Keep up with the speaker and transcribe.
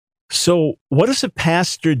So, what does a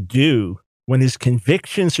pastor do when his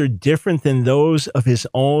convictions are different than those of his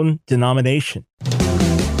own denomination?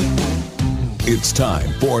 It's time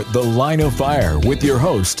for The Line of Fire with your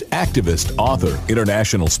host, activist, author,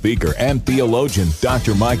 international speaker, and theologian,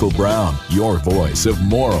 Dr. Michael Brown, your voice of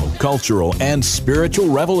moral, cultural, and spiritual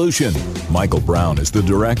revolution. Michael Brown is the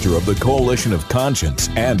director of the Coalition of Conscience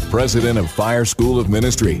and president of Fire School of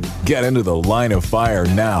Ministry. Get into The Line of Fire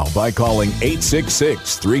now by calling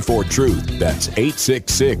 866-34-TRUTH. That's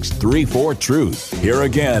 866-34-TRUTH. Here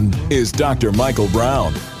again is Dr. Michael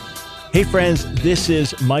Brown. Hey friends, this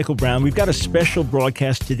is Michael Brown. We've got a special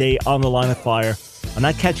broadcast today on The Line of Fire. I'm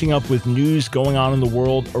not catching up with news going on in the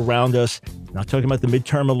world around us, not talking about the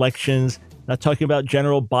midterm elections, not talking about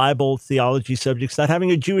general Bible theology subjects, not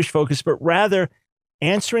having a Jewish focus, but rather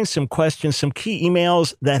answering some questions, some key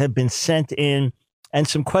emails that have been sent in, and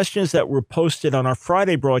some questions that were posted on our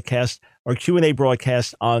Friday broadcast, our Q&A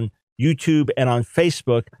broadcast on YouTube and on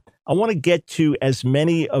Facebook. I want to get to as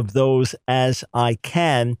many of those as I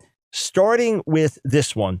can. Starting with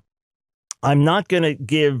this one, I'm not going to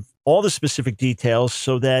give all the specific details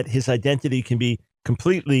so that his identity can be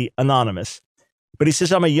completely anonymous. But he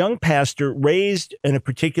says, I'm a young pastor raised in a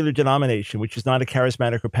particular denomination, which is not a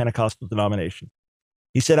charismatic or Pentecostal denomination.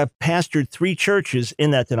 He said, I've pastored 3 churches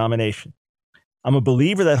in that denomination. I'm a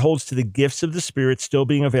believer that holds to the gifts of the Spirit still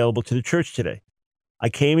being available to the church today. I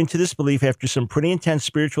came into this belief after some pretty intense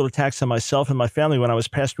spiritual attacks on myself and my family when I was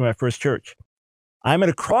pastoring my first church. I'm at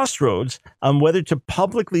a crossroads on whether to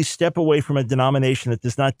publicly step away from a denomination that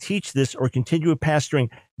does not teach this or continue pastoring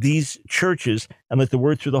these churches and let the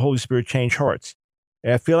word through the Holy Spirit change hearts.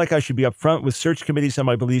 And I feel like I should be upfront with search committees on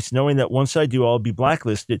my beliefs, knowing that once I do, I'll be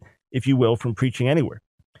blacklisted, if you will, from preaching anywhere.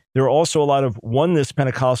 There are also a lot of oneness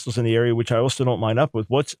Pentecostals in the area, which I also don't line up with.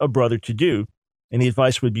 What's a brother to do? And the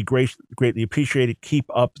advice would be greatly appreciated. Keep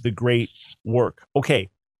up the great work. Okay.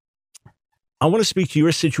 I want to speak to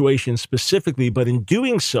your situation specifically, but in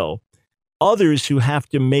doing so, others who have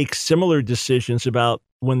to make similar decisions about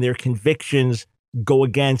when their convictions go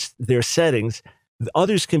against their settings,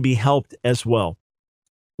 others can be helped as well.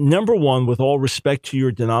 Number one, with all respect to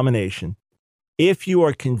your denomination, if you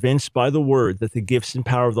are convinced by the word that the gifts and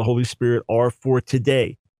power of the Holy Spirit are for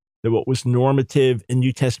today, that what was normative in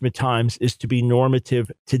New Testament times is to be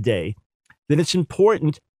normative today, then it's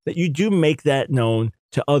important that you do make that known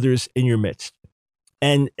to others in your midst.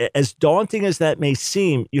 And as daunting as that may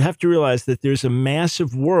seem, you have to realize that there's a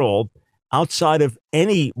massive world outside of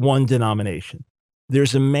any one denomination.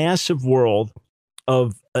 There's a massive world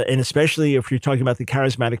of, and especially if you're talking about the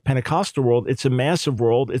charismatic Pentecostal world, it's a massive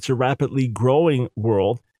world. It's a rapidly growing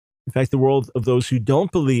world. In fact, the world of those who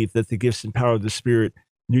don't believe that the gifts and power of the Spirit,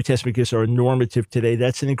 New Testament gifts, are normative today,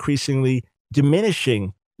 that's an increasingly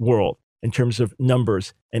diminishing world in terms of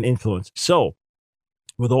numbers and influence. So,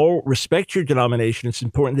 with all respect to your denomination, it's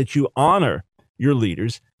important that you honor your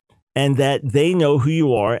leaders and that they know who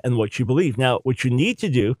you are and what you believe. Now, what you need to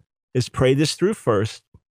do is pray this through first.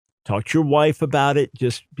 Talk to your wife about it.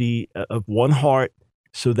 Just be of one heart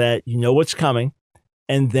so that you know what's coming.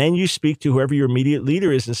 And then you speak to whoever your immediate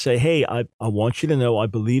leader is and say, hey, I want you to know I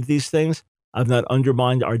believe these things. I've not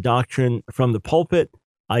undermined our doctrine from the pulpit.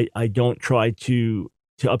 I don't try to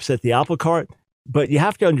upset the apple cart. But you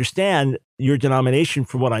have to understand your denomination,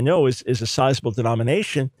 from what I know, is a sizable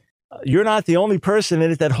denomination. You're not the only person in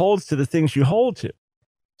it that holds to the things you hold to.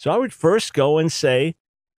 So I would first go and say,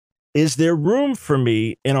 is there room for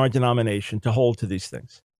me in our denomination to hold to these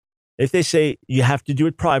things? If they say you have to do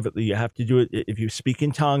it privately, you have to do it, if you speak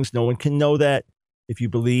in tongues, no one can know that. If you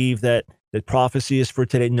believe that prophecy is for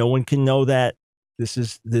today, no one can know that. This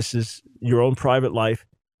is your own private life.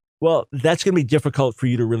 Well, that's going to be difficult for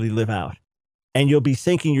you to really live out. And you'll be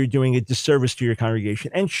thinking you're doing a disservice to your congregation.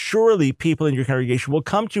 And surely people in your congregation will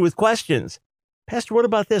come to you with questions. Pastor, what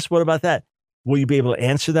about this? What about that? Will you be able to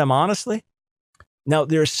answer them honestly? Now,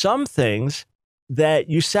 there are some things that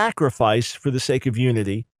you sacrifice for the sake of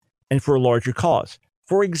unity and for a larger cause.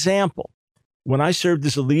 For example, when I served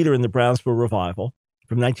as a leader in the Brownsville Revival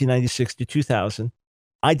from 1996 to 2000,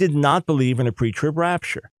 I did not believe in a pre-trib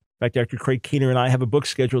rapture. In fact, Dr. Craig Keener and I have a book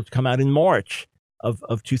scheduled to come out in March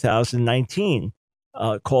of 2019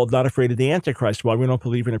 called Not Afraid of the Antichrist, Why We Don't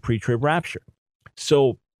Believe in a Pre-Trib Rapture.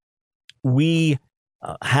 So we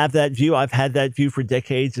have that view. I've had that view for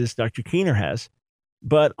decades, as Dr. Keener has.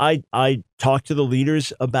 But I talked to the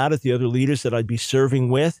leaders about it, the other leaders that I'd be serving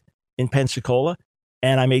with in Pensacola,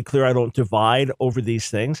 and I made clear I don't divide over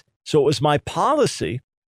these things. So it was my policy,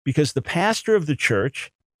 because the pastor of the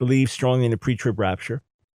church believes strongly in a pre-trib rapture,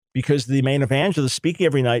 because the main evangelist speaking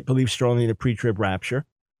every night believes strongly in a pre-trib rapture,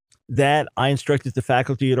 that I instructed the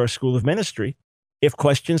faculty at our School of Ministry. If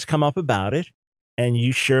questions come up about it and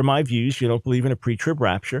you share my views, you don't believe in a pre-trib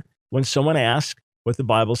rapture, when someone asks what the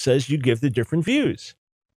Bible says, you give the different views.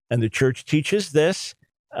 And the church teaches this,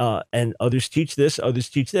 and others teach this, others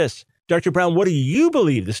teach this. Dr. Brown, what do you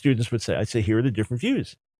believe? The students would say. I'd say, here are the different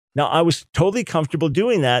views. Now, I was totally comfortable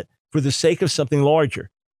doing that for the sake of something larger,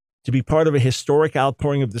 to be part of a historic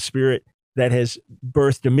outpouring of the Spirit that has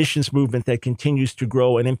birthed a missions movement that continues to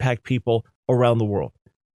grow and impact people around the world.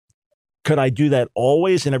 Could I do that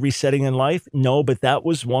always in every setting in life? No, but that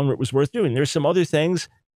was one that was worth doing. There's some other things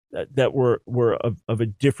that were of a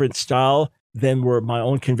different style than were my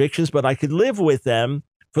own convictions, but I could live with them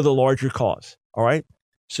for the larger cause. All right.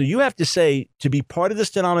 So you have to say, to be part of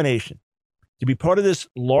this denomination, to be part of this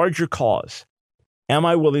larger cause, am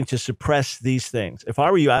I willing to suppress these things? If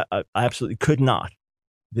I were you, I absolutely could not.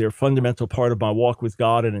 They're a fundamental part of my walk with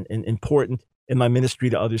God and important in my ministry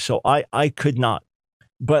to others. So I could not.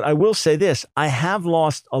 But I will say this, I have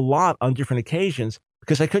lost a lot on different occasions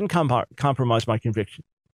because I couldn't compromise my conviction,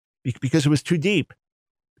 because it was too deep,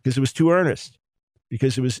 because it was too earnest,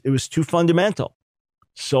 because it was too fundamental.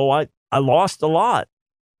 So I lost a lot.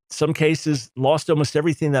 Some cases lost almost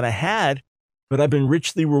everything that I had, but I've been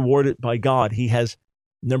richly rewarded by God. He has,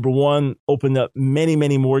 number one, opened up many,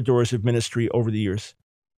 many more doors of ministry over the years.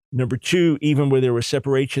 Number two, even where there were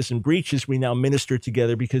separations and breaches, we now minister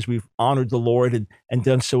together because we've honored the Lord and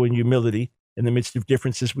done so in humility. In the midst of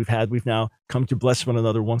differences we've had, we've now come to bless one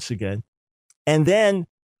another once again. And then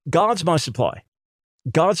God's my supply.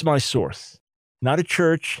 God's my source. Not a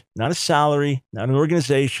church, not a salary, not an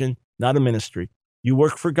organization, not a ministry. You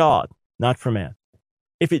work for God, not for man.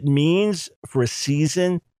 If it means for a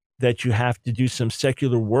season that you have to do some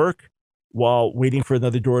secular work while waiting for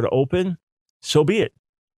another door to open, so be it.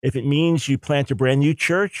 If it means you plant a brand new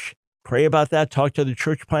church, pray about that, talk to other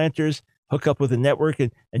church planters, hook up with a network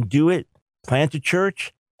and do it, plant a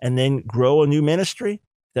church, and then grow a new ministry.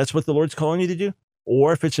 That's what the Lord's calling you to do.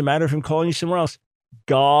 Or if it's a matter of him calling you somewhere else,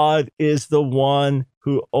 God is the one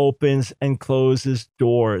who opens and closes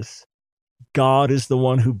doors. God is the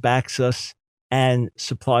one who backs us and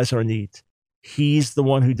supplies our needs. He's the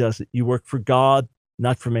one who does it. You work for God,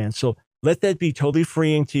 not for man. So let that be totally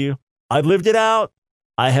freeing to you. I've lived it out.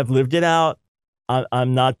 I have lived it out.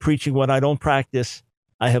 I'm not preaching what I don't practice.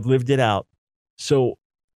 I have lived it out. So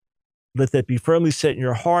let that be firmly set in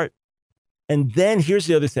your heart. And then here's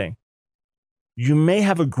the other thing. You may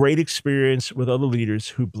have a great experience with other leaders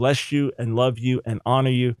who bless you and love you and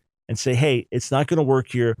honor you and say, hey, it's not going to work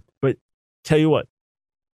here, but tell you what,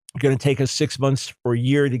 it's going to take us 6 months or a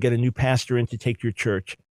year to get a new pastor in to take your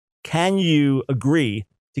church. Can you agree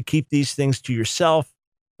to keep these things to yourself,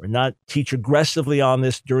 or not teach aggressively on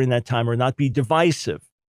this during that time, or not be divisive?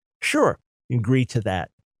 Sure, you agree to that.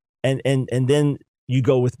 And then you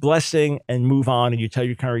go with blessing and move on, and you tell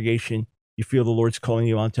your congregation you feel the Lord's calling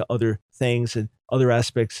you on to other things and other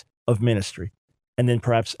aspects of ministry. And then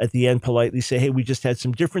perhaps at the end politely say, hey, we just had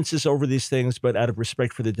some differences over these things, but out of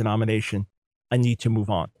respect for the denomination, I need to move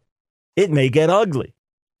on. It may get ugly.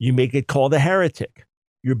 You may get called a heretic.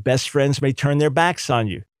 Your best friends may turn their backs on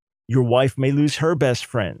you. Your wife may lose her best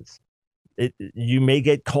friends. You may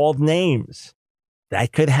get called names.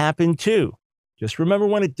 That could happen too. Just remember,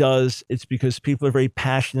 when it does, it's because people are very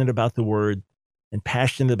passionate about the word and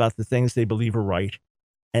passionate about the things they believe are right.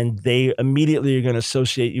 And they immediately are going to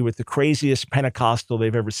associate you with the craziest Pentecostal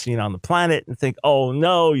they've ever seen on the planet and think, oh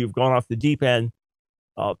no, you've gone off the deep end.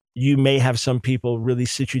 You may have some people really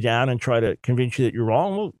sit you down and try to convince you that you're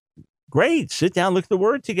wrong. Well, great. Sit down, look at the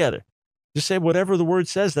word together. Just say whatever the word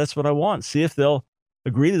says, that's what I want. See if they'll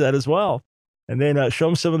agree to that as well. And then show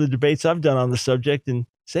them some of the debates I've done on the subject and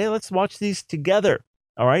say, let's watch these together.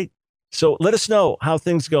 All right. So let us know how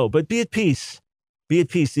things go, but be at peace. Be at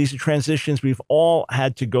peace. These are transitions we've all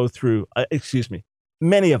had to go through.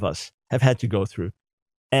 Many of us have had to go through.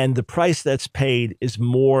 And the price that's paid is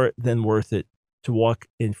more than worth it to walk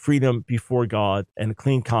in freedom before God and a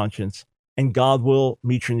clean conscience. And God will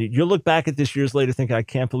meet your need. You'll look back at this years later thinking, I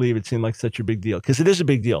can't believe it seemed like such a big deal. Because it is a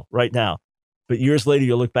big deal right now. But years later,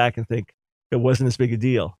 you'll look back and think it wasn't as big a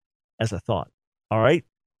deal as I thought. All right.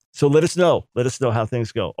 So let us know. Let us know how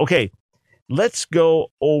things go. Okay. Let's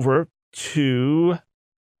go over to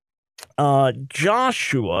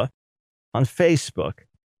Joshua on Facebook.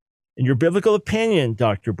 In your biblical opinion,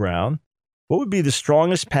 Dr. Brown, what would be the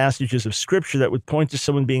strongest passages of scripture that would point to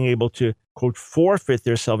someone being able to, quote, forfeit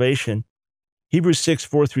their salvation? Hebrews 6,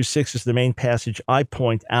 4-6 is the main passage I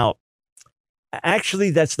point out. Actually,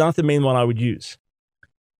 that's not the main one I would use,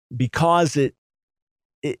 because it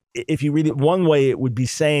if you read it one way, it would be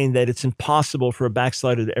saying that it's impossible for a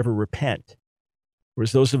backslider to ever repent.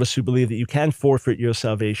 Whereas those of us who believe that you can forfeit your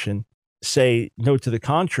salvation say, no, to the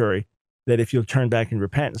contrary, that if you'll turn back in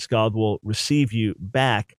repentance, God will receive you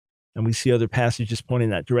back. And we see other passages pointing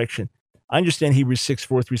in that direction. I understand Hebrews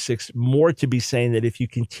 6:4-6 more to be saying that if you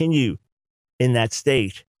continue in that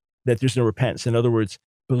state, that there's no repentance. In other words,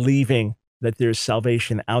 believing that there's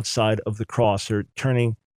salvation outside of the cross, or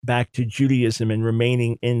turning back to Judaism and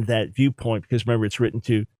remaining in that viewpoint, because remember, it's written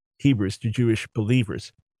to Hebrews, to Jewish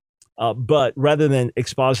believers. But rather than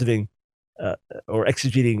expositing or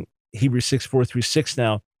exegeting Hebrews 6:4-6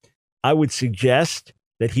 now, I would suggest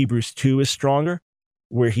that Hebrews 2 is stronger,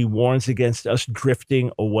 where he warns against us drifting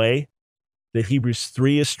away, that Hebrews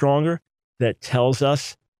 3 is stronger, that tells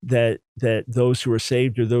us that those who are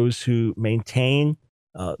saved are those who maintain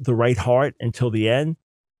the right heart until the end.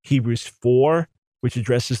 Hebrews 4, which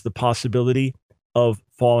addresses the possibility of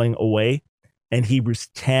falling away. And Hebrews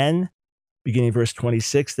 10, beginning verse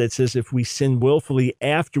 26, that says, if we sin willfully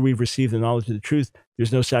after we've received the knowledge of the truth,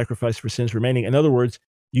 there's no sacrifice for sins remaining. In other words,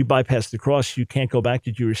 you bypass the cross, you can't go back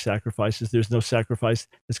to Jewish sacrifices. There's no sacrifice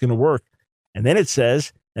that's going to work. And then it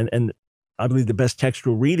says, and I believe the best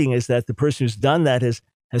textual reading is that the person who's done that has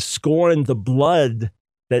scorned the blood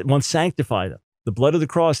that once sanctified them, the blood of the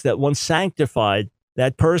cross that once sanctified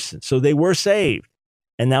that person. So they were saved,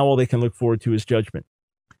 and now all they can look forward to is judgment.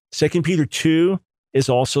 2 Peter 2 is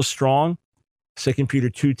also strong. 2 Peter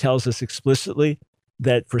 2 tells us explicitly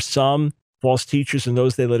that for some false teachers and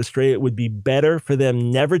those they led astray, it would be better for them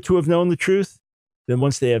never to have known the truth than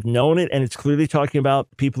once they have known it. And it's clearly talking about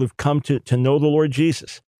people who've come to know the Lord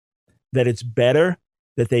Jesus, that it's better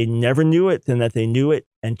that they never knew it than that they knew it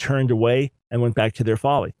and turned away and went back to their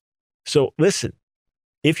folly. So listen,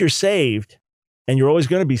 if you're saved, and you're always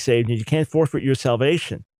going to be saved, and you can't forfeit your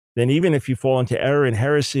salvation, then even if you fall into error and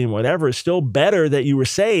heresy and whatever, it's still better that you were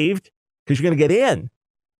saved because you're going to get in.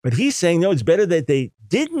 But he's saying, no, it's better that they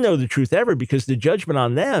didn't know the truth ever, because the judgment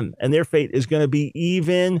on them and their fate is going to be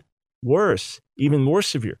even worse, even more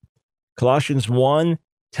severe. Colossians 1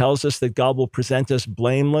 tells us that God will present us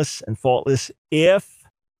blameless and faultless if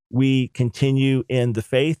we continue in the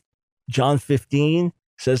faith. John 15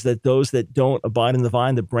 says that those that don't abide in the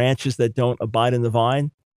vine, the branches that don't abide in the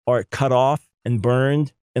vine, are cut off and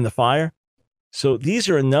burned in the fire. So these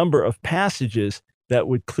are a number of passages that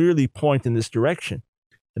would clearly point in this direction.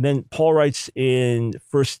 And then Paul writes in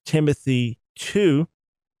 1 Timothy 2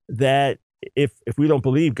 that if we don't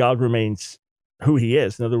believe, God remains who he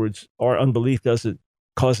is. In other words, our unbelief doesn't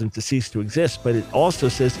cause him to cease to exist. But it also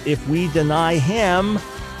says if we deny him,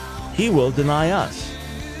 he will deny us.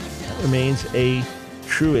 That remains a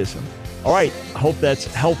truism. All right, I hope that's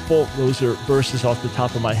helpful. Those are verses off the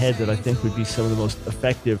top of my head that I think would be some of the most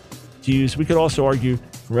effective to use. We could also argue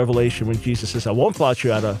from Revelation when Jesus says, I won't blot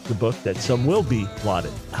you out of the book, that some will be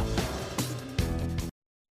blotted out.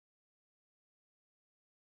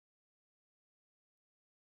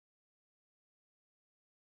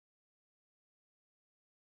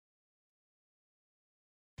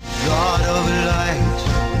 God of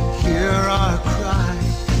light, hear our cry,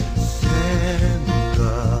 send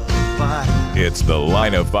the fire. It's The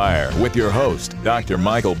Line of Fire with your host, Dr.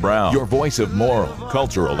 Michael Brown, your voice of moral,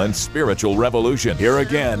 cultural, and spiritual revolution. Here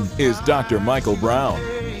again is Dr. Michael Brown.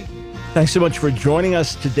 Thanks so much for joining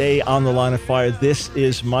us today on The Line of Fire. This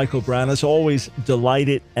is Michael Brown. As always,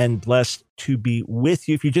 delighted and blessed to be with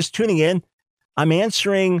you. If you're just tuning in, I'm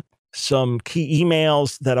answering some key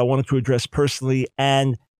emails that I wanted to address personally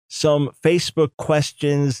and some Facebook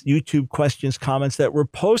questions, YouTube questions, comments that were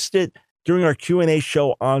posted during our Q&A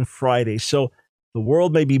show on Friday. So the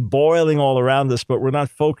world may be boiling all around us, but we're not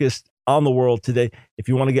focused on the world today. If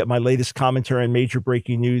you want to get my latest commentary on major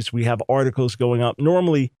breaking news, we have articles going up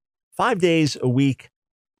normally 5 days a week,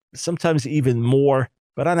 sometimes even more.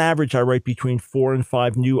 But on average, I write between 4 and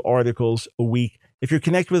 5 new articles a week. If you're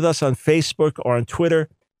connected with us on Facebook or on Twitter,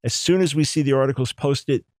 as soon as we see the articles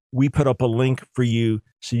posted, we put up a link for you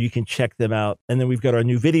so you can check them out. And then we've got our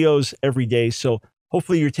new videos every day. So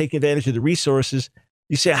hopefully you're taking advantage of the resources.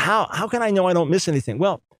 You say, how can I know I don't miss anything?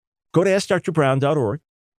 Well, go to AskDrBrown.org,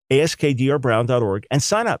 AskDrBrown.org, and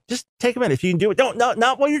sign up. Just take a minute. If you can do it,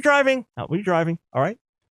 not while you're driving. Not while you're driving, all right?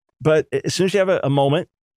 But as soon as you have a moment,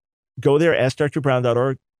 go there,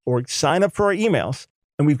 AskDrBrown.org, or sign up for our emails.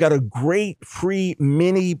 And we've got a great free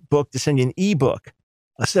mini book to send you, an ebook,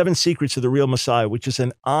 7 Secrets of the Real Messiah, which is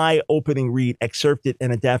an eye-opening read, excerpted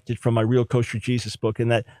and adapted from my Real Kosher Jesus book.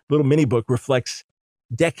 And that little mini book reflects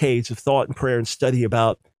decades of thought and prayer and study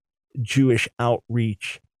about Jewish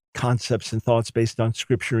outreach concepts and thoughts based on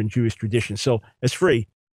scripture and Jewish tradition. So it's free.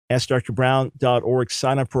 AskDrBrown.org.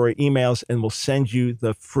 Sign up for our emails, and we'll send you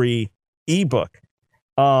the free ebook.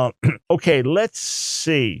 Okay, let's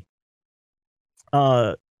see.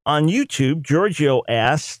 On YouTube, Giorgio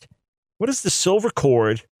asked, what does the silver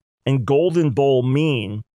cord and golden bowl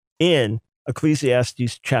mean in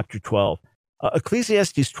Ecclesiastes chapter 12?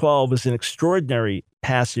 Ecclesiastes 12 is an extraordinary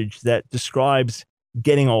passage that describes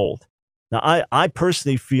getting old. Now, I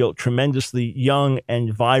personally feel tremendously young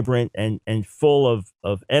and vibrant and full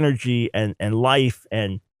of energy and life,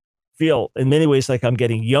 and feel in many ways like I'm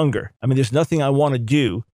getting younger. I mean, there's nothing I want to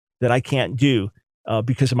do that I can't do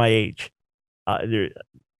because of my age.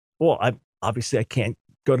 Obviously I can't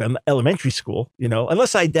go to elementary school,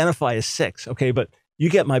 unless I identify as 6. Okay, but you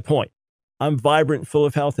get my point. I'm vibrant, full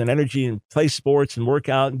of health and energy, and play sports and work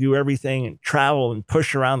out and do everything and travel and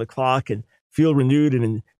push around the clock and feel renewed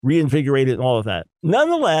and reinvigorated and all of that.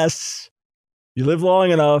 Nonetheless, you live long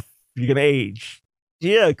enough, you're going to age.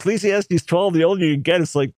 Yeah, Ecclesiastes 12, the older you get,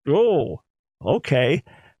 it's like, oh, okay.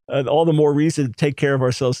 And all the more reason to take care of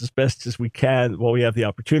ourselves as best as we can while we have the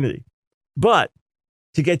opportunity. But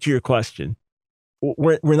to get to your question,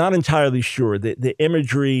 we're not entirely sure. The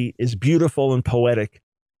imagery is beautiful and poetic,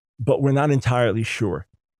 but we're not entirely sure.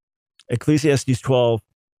 Ecclesiastes 12,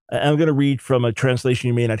 I'm going to read from a translation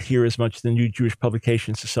you may not hear as much, the New Jewish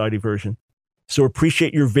Publication Society version. So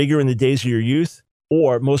appreciate your vigor in the days of your youth,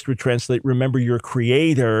 or most would translate, remember your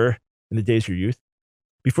creator in the days of your youth.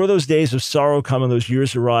 Before those days of sorrow come and those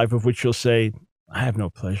years arrive of which you'll say, I have no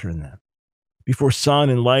pleasure in them. Before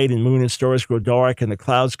sun and light and moon and stars grow dark and the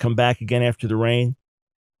clouds come back again after the rain,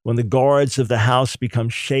 when the guards of the house become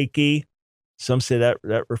shaky, some say that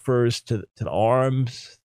refers to the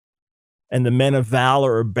arms, and the men of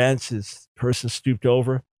valor are bent as the person stooped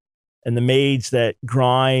over, and the maids that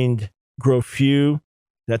grind grow few,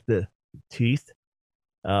 that the teeth,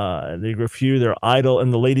 they grow few, they're idle,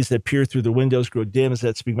 and the ladies that peer through the windows grow dim, as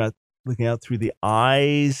that speaking about looking out through the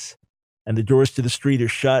eyes, and the doors to the street are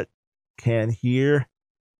shut, can't hear,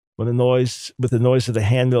 with the noise of the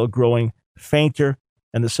handmill growing fainter,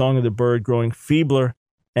 and the song of the bird growing feebler,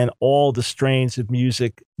 and all the strains of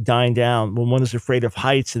music dying down. When one is afraid of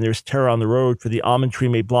heights and there's terror on the road, for the almond tree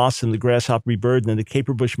may blossom, the grasshopper be burdened, and the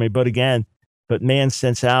caper bush may bud again, but man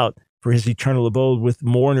sends out for his eternal abode with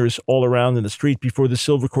mourners all around in the street. Before the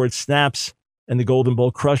silver cord snaps and the golden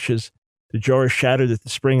bowl crushes, the jar is shattered at the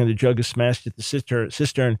spring and the jug is smashed at the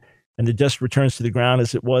cistern, and the dust returns to the ground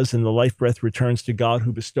as it was, and the life breath returns to God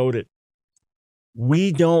who bestowed it.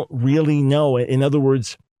 We don't really know. In other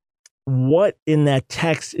words, what in that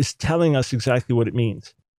text is telling us exactly what it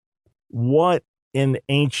means? What in the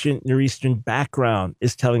ancient Near Eastern background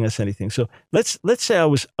is telling us anything? So let's say I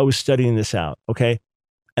was studying this out, okay,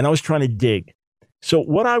 and I was trying to dig. So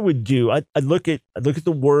what I would do, I'd look at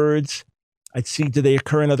the words. I'd see, do they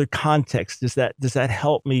occur in other contexts? Does that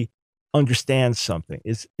help me understand something?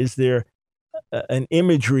 Is there an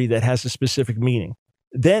imagery that has a specific meaning?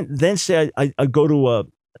 Then say I go to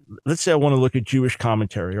let's say I want to look at Jewish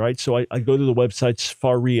commentary, right? So I go to the website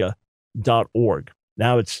Sefaria.org.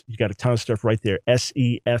 Now you got a ton of stuff right there.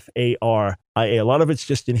 Sefaria. A lot of it's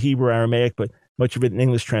just in Hebrew, Aramaic, but much of it in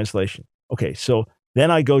English translation. Okay, so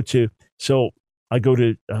then I go to,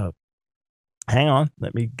 hang on,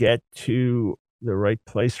 let me get to the right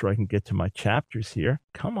place where I can get to my chapters here.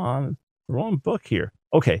 Come on, wrong book here.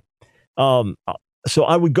 Okay, so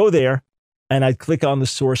I would go there and I'd click on the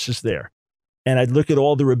sources there. And I'd look at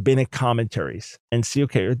all the rabbinic commentaries and see,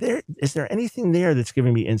 okay, is there anything there that's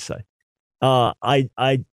giving me insight?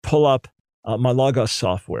 I'd pull up my Logos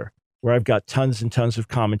software where I've got tons and tons of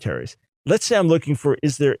commentaries. Let's say I'm looking for,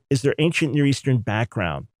 is there ancient Near Eastern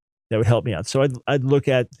background that would help me out? So I'd look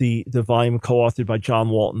at the volume co-authored by John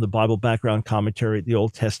Walton, the Bible Background Commentary, the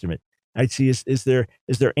Old Testament. I'd see, is there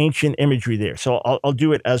ancient imagery there? So I'll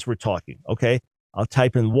do it as we're talking, okay? I'll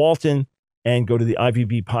type in Walton and go to the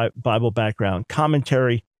IVB Bible Background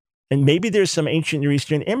Commentary, and maybe there's some ancient Near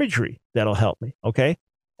Eastern imagery that'll help me, okay?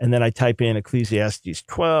 And then I type in Ecclesiastes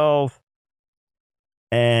 12,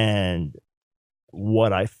 and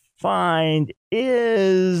what I find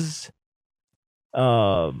is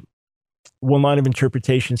one line of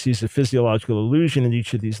interpretation sees a physiological illusion in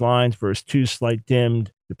each of these lines. Verse 2, slight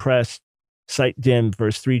dimmed, depressed. Sight dimmed.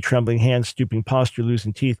 Verse 3, trembling hands, stooping posture,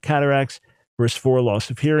 losing teeth, cataracts. Verse 4, loss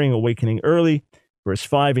of hearing, awakening early. Verse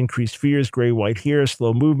 5, increased fears, gray, white hair,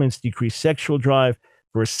 slow movements, decreased sexual drive.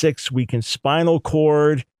 Verse 6, weakened spinal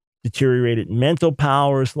cord, deteriorated mental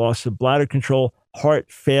powers, loss of bladder control,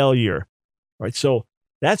 heart failure. All right, so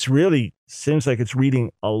that's really seems like it's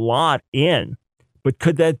reading a lot in. But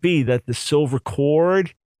could that be that the silver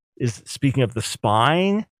cord is speaking of the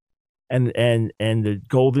spine and the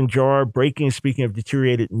golden jar breaking, speaking of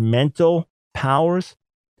deteriorated mental powers.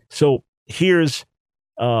 So here's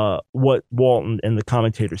what Walton and the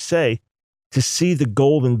commentators say. To see the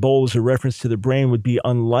golden bowl as a reference to the brain would be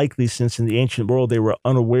unlikely, since in the ancient world they were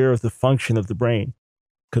unaware of the function of the brain.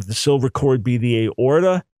 Could the silver cord be the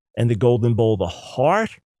aorta and the golden bowl the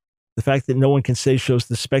heart? The fact that no one can say shows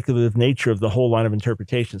the speculative nature of the whole line of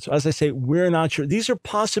interpretation. So as I say, we're not sure. These are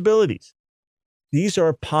possibilities. These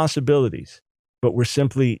are possibilities, but we're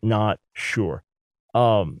simply not sure.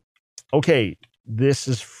 Okay, this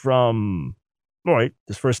is from, all right,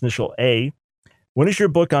 this first initial A. When is your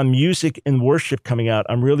book on music and worship coming out?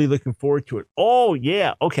 I'm really looking forward to it. Oh,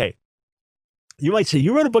 yeah. Okay. You might say,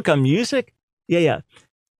 you wrote a book on music? Yeah.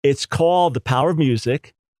 It's called The Power of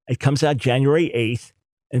Music. It comes out January 8th.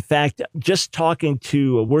 In fact, just talking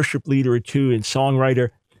to a worship leader or two and songwriter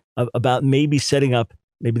about maybe setting up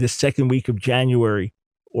maybe the second week of January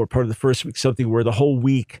or part of the first week, something where the whole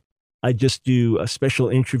week I just do special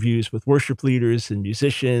interviews with worship leaders and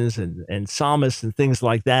musicians and psalmists and things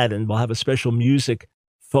like that. And we'll have a special music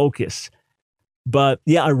focus. But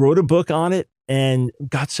yeah, I wrote a book on it and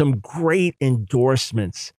got some great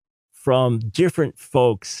endorsements from different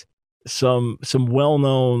folks, some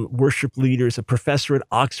well-known worship leaders, a professor at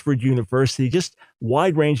Oxford University, just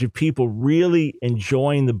wide range of people really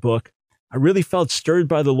enjoying the book. I really felt stirred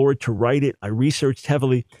by the Lord to write it. I researched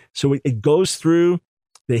heavily. So it goes through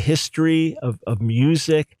the history of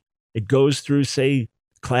music. It goes through, say,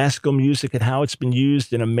 classical music and how it's been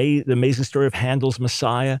used in the amazing story of Handel's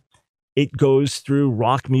Messiah. It goes through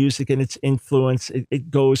rock music and its influence. It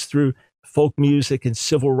goes through folk music and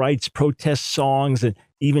civil rights protest songs and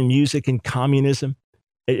even music and communism.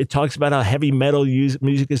 It talks about how heavy metal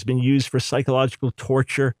music has been used for psychological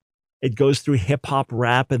torture. It goes through hip hop,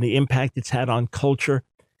 rap, and the impact it's had on culture.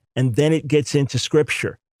 And then it gets into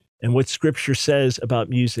scripture and what scripture says about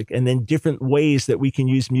music, and then different ways that we can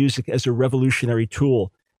use music as a revolutionary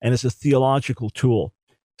tool and as a theological tool.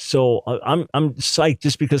 So I'm psyched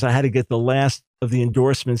just because I had to get the last of the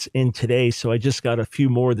endorsements in today. So I just got a few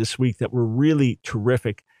more this week that were really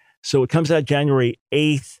terrific. So it comes out January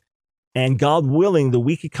 8th, and God willing, the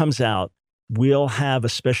week it comes out, we'll have a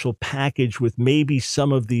special package with maybe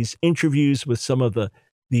some of these interviews with some of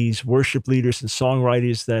these worship leaders and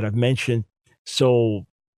songwriters that I've mentioned. So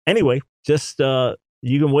anyway, just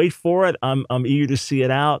you can wait for it. I'm eager to see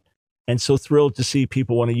it out, and so thrilled to see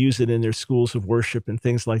people want to use it in their schools of worship and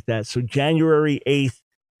things like that. So January 8th,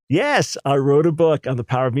 yes, I wrote a book on the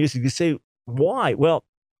power of music. You say, why? Well,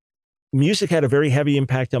 music had a very heavy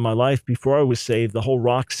impact on my life before I was saved. The whole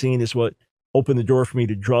rock scene is what opened the door for me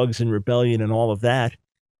to drugs and rebellion and all of that.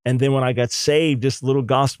 And then when I got saved, just little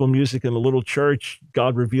gospel music in a little church,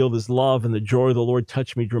 God revealed his love and the joy of the Lord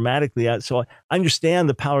touched me dramatically. So I understand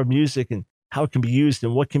the power of music and how it can be used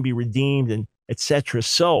and what can be redeemed and etc.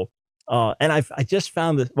 So, and I just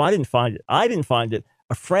found that, well, I didn't find it.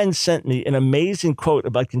 A friend sent me an amazing quote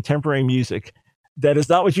about contemporary music that is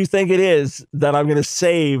not what you think it is, that I'm going to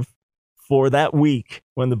save for that week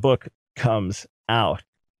when the book comes out.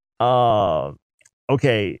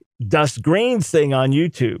 Okay. Dust Green's thing on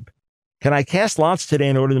YouTube. Can I cast lots today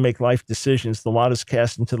in order to make life decisions? The lot is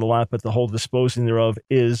cast into the lap, but the whole disposing thereof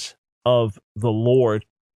is of the Lord.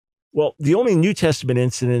 Well, the only New Testament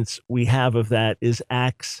incidents we have of that is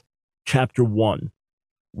Acts chapter 1,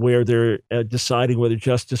 where they're deciding whether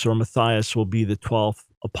Justus or Matthias will be the 12th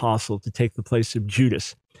apostle to take the place of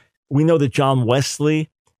Judas. We know that John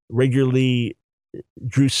Wesley regularly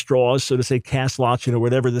drew straws, so to say, cast lots, or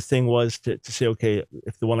whatever the thing was to say, okay,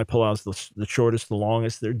 if the one I pull out is the shortest, the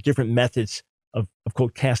longest. There are different methods of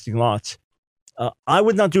quote, casting lots. I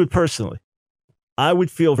would not do it personally. I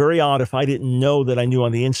would feel very odd if I didn't know that I knew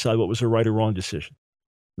on the inside what was a right or wrong decision.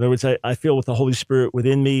 In other words, I feel with the Holy Spirit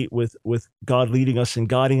within me, with God leading us and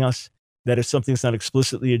guiding us, that if something's not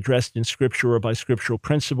explicitly addressed in Scripture or by scriptural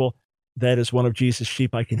principle, that as one of Jesus'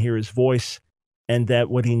 sheep, I can hear his voice, and that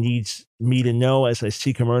what he needs me to know as I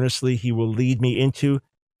seek him earnestly, he will lead me into.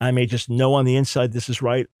 I may just know on the inside this is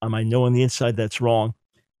right. I might know on the inside that's wrong.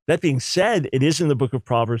 That being said, it is in the book of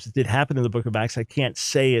Proverbs. It did happen in the book of Acts. I can't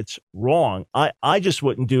say it's wrong. I just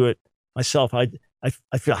wouldn't do it myself. I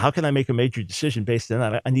feel, how can I make a major decision based on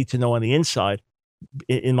that? I need to know on the inside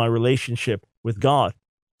in my relationship with God.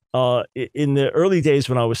 In the early days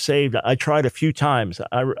when I was saved, I tried a few times.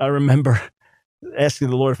 I remember asking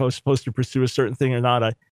the Lord if I was supposed to pursue a certain thing or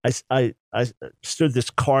not. I stood this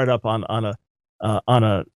card up on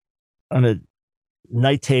a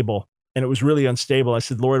night table, and it was really unstable. I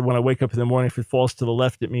said, Lord, when I wake up in the morning, if it falls to the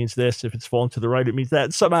left, it means this. If it's falling to the right, it means that.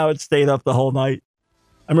 And somehow it stayed up the whole night.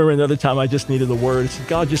 I remember another time I just needed the word. I said,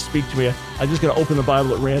 God, just speak to me. I'm just going to open the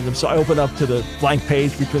Bible at random. So I opened up to the blank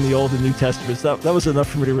page between the Old and New Testaments. That was enough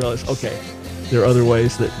for me to realize, okay, there are other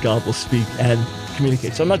ways that God will speak and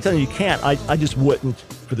communicate. So I'm not telling you can't. I just wouldn't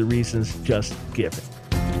for the reasons just given.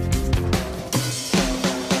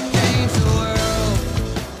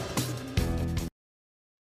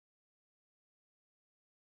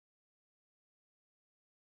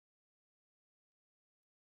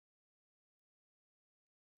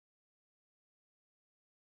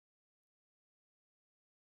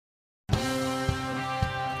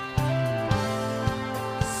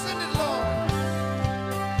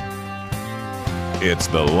 It's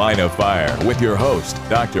The Line of Fire with your host,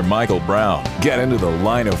 Dr. Michael Brown. Get into the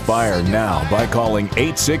Line of Fire now by calling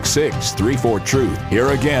 866-34-TRUTH. Here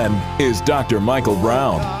again is Dr. Michael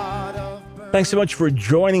Brown. Thanks so much for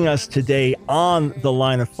joining us today on The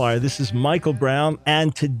Line of Fire. This is Michael Brown,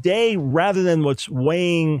 and today, rather than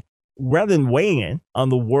weighing in on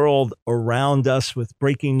the world around us with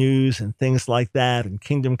breaking news and things like that, and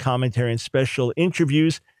kingdom commentary and special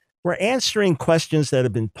interviews, we're answering questions that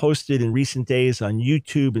have been posted in recent days on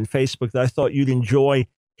YouTube and Facebook that I thought you'd enjoy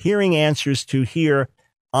hearing answers to here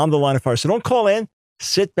on The Line of Fire. So don't call in,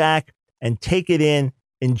 sit back and take it in.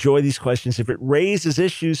 Enjoy these questions. If it raises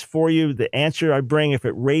issues for you, the answer I bring, if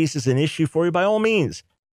it raises an issue for you, by all means,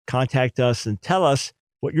 contact us and tell us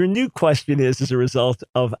what your new question is as a result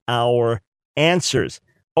of our answers.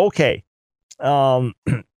 Okay.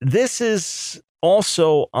 This is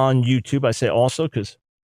also on YouTube. I say also because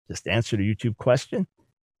just answer the YouTube question.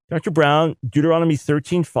 Dr. Brown, Deuteronomy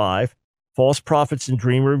 13:5, false prophets and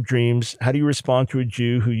dreamer of dreams. How do you respond to a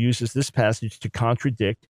Jew who uses this passage to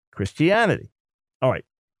contradict Christianity? All right.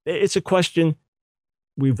 It's a question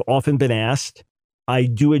we've often been asked. I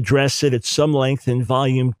do address it at some length in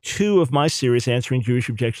volume 2 of my series, Answering Jewish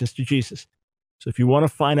Objections to Jesus. So if you want to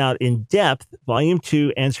find out in depth, volume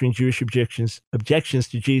 2, Answering Jewish Objections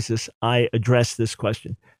to Jesus, I address this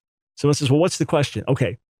question. Someone says, well, what's the question?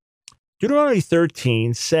 Okay. Deuteronomy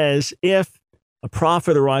 13 says, if a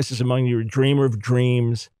prophet arises among you, a dreamer of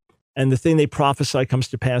dreams, and the thing they prophesy comes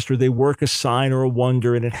to pass, or they work a sign or a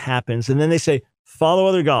wonder and it happens, and then they say, follow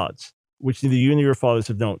other gods, which neither you nor your fathers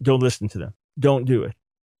have known. Don't listen to them. Don't do it.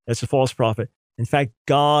 That's a false prophet. In fact,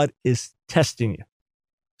 God is testing you.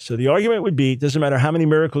 So the argument would be, it doesn't matter how many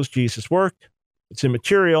miracles Jesus worked, it's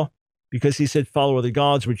immaterial, because he said, follow other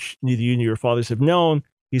gods, which neither you nor your fathers have known.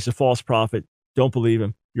 He's a false prophet. Don't believe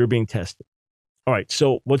him. You're being tested. All right,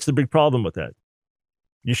 so what's the big problem with that?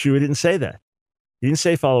 Yeshua didn't say that. He didn't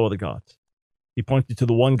say follow other gods. He pointed to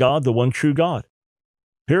the one God, the one true God,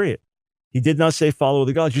 period. He did not say follow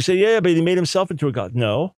other gods. You say, yeah, but he made himself into a God.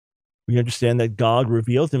 No, we understand that God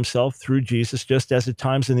revealed himself through Jesus, just as at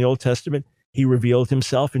times in the Old Testament, he revealed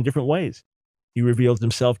himself in different ways. He revealed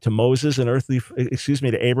himself to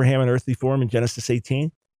to Abraham in earthly form in Genesis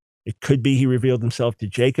 18. It could be he revealed himself to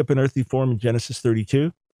Jacob in earthly form in Genesis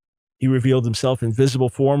 32. He revealed himself in visible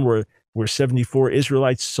form where 74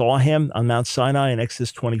 Israelites saw him on Mount Sinai in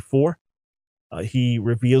Exodus 24. He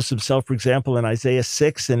reveals himself, for example, in Isaiah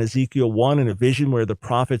 6 and Ezekiel 1 in a vision where the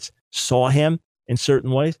prophets saw him in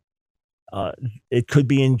certain ways. It could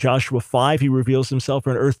be in Joshua 5. He reveals himself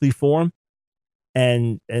in earthly form.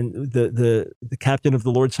 And the captain of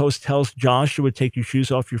the Lord's host tells Joshua, take your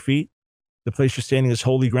shoes off your feet. The place you're standing is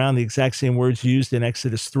holy ground. The exact same words used in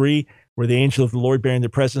Exodus 3, where the angel of the Lord bearing the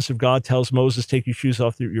presence of God tells Moses, take your shoes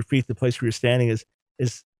off your feet. The place where you're standing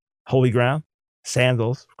is holy ground.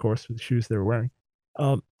 Sandals, of course, with the shoes they were wearing.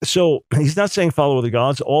 So he's not saying follow other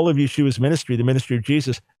gods. All of Yeshua's ministry, the ministry of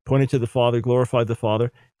Jesus, pointed to the Father, glorified the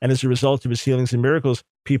Father. And as a result of his healings and miracles,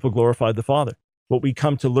 people glorified the Father. What we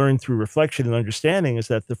come to learn through reflection and understanding is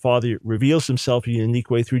that the Father reveals himself in a unique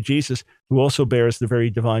way through Jesus, who also bears the very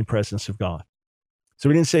divine presence of God. So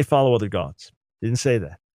he didn't say follow other gods. He didn't say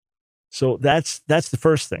that. So that's the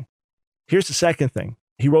first thing. Here's the second thing.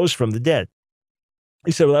 He rose from the dead.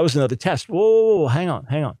 He said, well, that was another test. Whoa, hang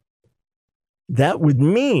on. That would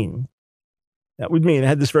mean, I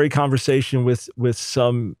had this very conversation with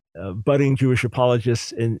some budding Jewish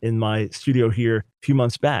apologists in my studio here a few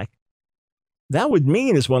months back. That would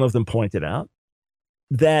mean, as one of them pointed out,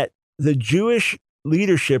 that the Jewish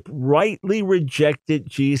leadership rightly rejected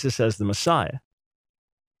Jesus as the Messiah,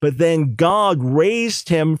 but then God raised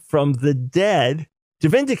him from the dead to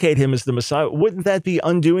vindicate him as the Messiah. Wouldn't that be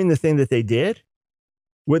undoing the thing that they did?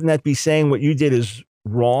 Wouldn't that be saying what you did is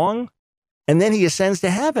wrong? And then he ascends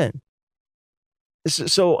to heaven.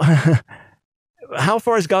 So how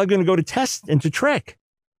far is God going to go to test and to trick?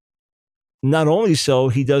 Not only so,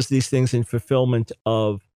 he does these things in fulfillment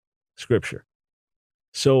of Scripture.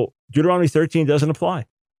 So Deuteronomy 13 doesn't apply.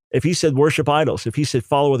 If he said worship idols, if he said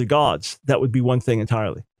follow other gods, that would be one thing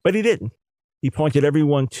entirely. But he didn't. He pointed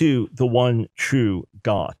everyone to the one true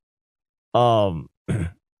God.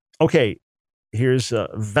 Okay, here's a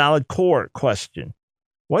valid core question.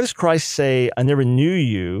 Why does Christ say, I never knew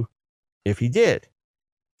you, if he did?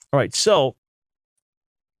 All right, so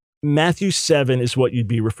Matthew 7 is what you'd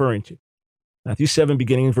be referring to. Matthew 7,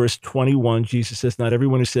 beginning in verse 21, Jesus says, not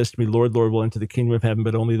everyone who says to me, Lord, Lord, will enter the kingdom of heaven,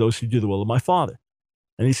 but only those who do the will of my Father.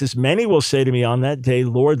 And he says, many will say to me on that day,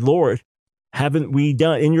 Lord, Lord, haven't we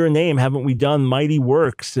done, in your name, haven't we done mighty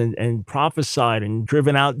works and prophesied and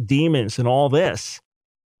driven out demons and all this?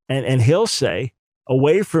 And he'll say,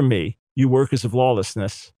 away from me, you workers of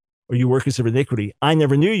lawlessness, or you workers of iniquity. I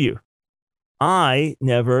never knew you. I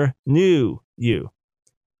never knew you.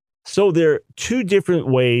 So there are two different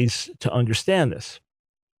ways to understand this.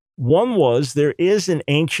 One was there is an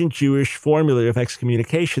ancient Jewish formula of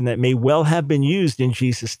excommunication that may well have been used in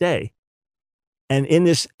Jesus' day. And in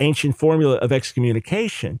this ancient formula of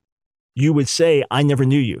excommunication, you would say, I never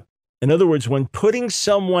knew you. In other words, when putting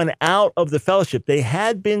someone out of the fellowship, they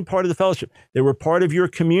had been part of the fellowship. They were part of your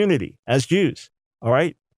community as Jews, all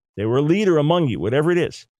right? They were a leader among you, whatever it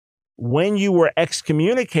is. When you were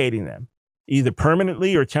excommunicating them, either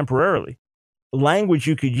permanently or temporarily, the language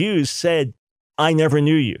you could use said, I never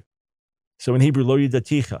knew you. So in Hebrew, lo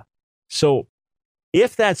yidaticha. So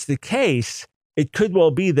if that's the case, it could well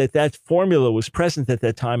be that that formula was present at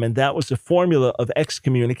that time, and that was a formula of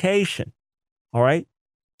excommunication. All right?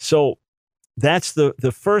 So that's the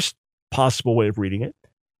first possible way of reading it.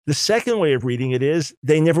 The second way of reading it is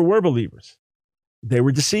they never were believers. They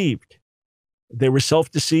were deceived. They were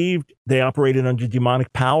self-deceived. They operated under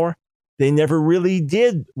demonic power. They never really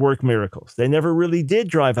did work miracles. They never really did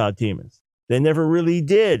drive out demons. They never really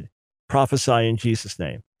did prophesy in Jesus'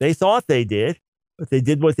 name. They thought they did, but they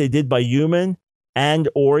did what they did by human and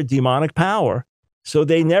or demonic power. So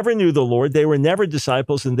they never knew the Lord. They were never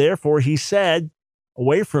disciples, and therefore he said,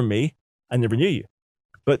 away from me, I never knew you.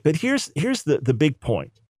 But here's the big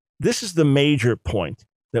point. This is the major point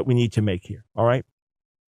that we need to make here, all right?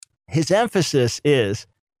 His emphasis is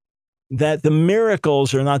that the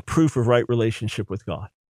miracles are not proof of right relationship with God.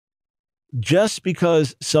 Just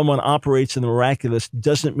because someone operates in the miraculous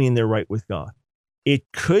doesn't mean they're right with God. It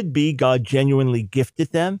could be God genuinely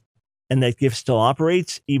gifted them, and that gift still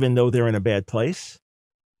operates even though they're in a bad place.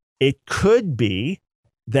 It could be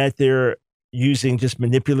that they're using just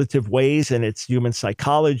manipulative ways and it's human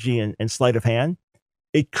psychology and sleight of hand.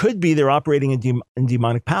 It could be they're operating in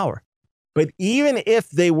demonic power. But even if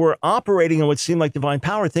they were operating in what seemed like divine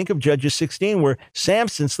power, think of Judges 16, where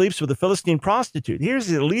Samson sleeps with a Philistine prostitute.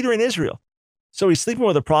 Here's a leader in Israel. So he's sleeping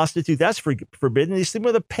with a prostitute. That's forbidden. He's sleeping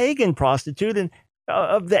with a pagan prostitute and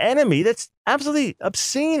of the enemy. That's absolutely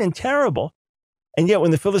obscene and terrible. And yet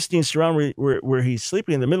when the Philistines surround where he's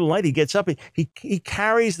sleeping in the middle of the night, he gets up and he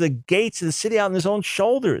carries the gates of the city out on his own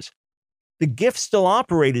shoulders. The gift still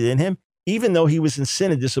operated in him, even though he was in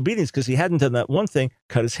sin and disobedience, because he hadn't done that one thing,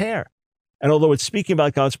 cut his hair. And although it's speaking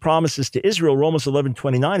about God's promises to Israel, Romans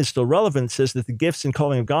 11:29 is still relevant. It says that the gifts and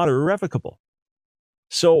calling of God are irrevocable.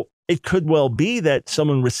 So it could well be that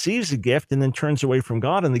someone receives a gift and then turns away from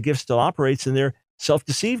God, and the gift still operates, and they're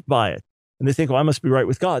self-deceived by it. And they think, well, I must be right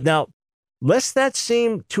with God. Now, lest that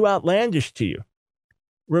seem too outlandish to you,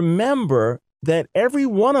 remember that every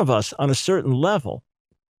one of us on a certain level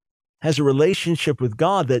has a relationship with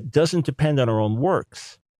God that doesn't depend on our own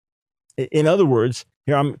works. In other words,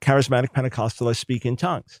 here I'm charismatic Pentecostal, I speak in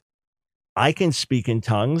tongues. I can speak in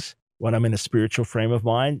tongues when I'm in a spiritual frame of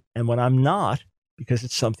mind and when I'm not, because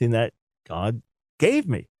it's something that God gave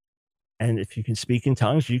me. And if you can speak in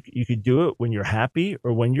tongues, you could do it when you're happy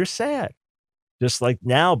or when you're sad. Just like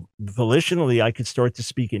now, volitionally, I could start to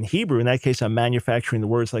speak in Hebrew. In that case, I'm manufacturing the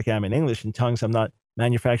words like I am in English. In tongues, I'm not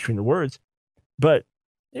manufacturing the words. But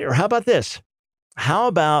or how about this? How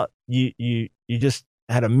about you just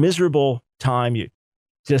had a miserable time? You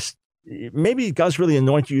just, maybe God's really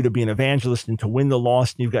anointed you to be an evangelist and to win the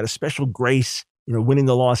lost, and you've got a special grace, winning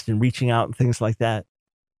the lost and reaching out and things like that.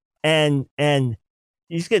 And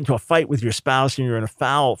you just get into a fight with your spouse and you're in a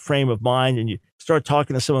foul frame of mind and you start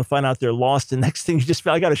talking to someone, find out they're lost. And next thing you just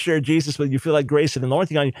feel, I got to share Jesus with you. You feel like grace and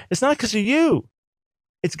anointing on you. It's not because of you.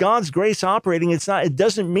 It's God's grace operating. It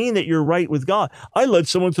doesn't mean that you're right with God. I led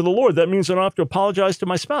someone to the Lord. That means I don't have to apologize to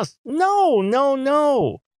my spouse.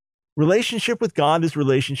 No. Relationship with God is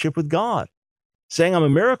relationship with God. Saying I'm a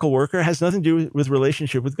miracle worker has nothing to do with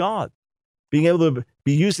relationship with God. Being able to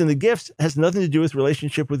be used in the gifts has nothing to do with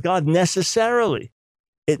relationship with God necessarily.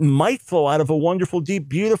 It might flow out of a wonderful, deep,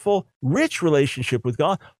 beautiful, rich relationship with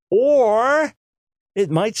God, or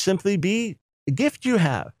it might simply be a gift you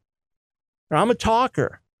have. I'm a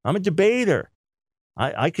talker. I'm a debater.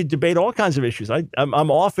 I could debate all kinds of issues.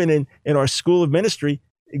 I'm often in our school of ministry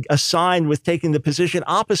assigned with taking the position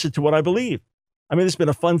opposite to what I believe. I mean, it's been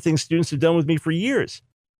a fun thing students have done with me for years,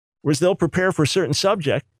 whereas they'll prepare for a certain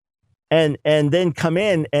subject and then come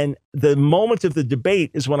in, and the moment of the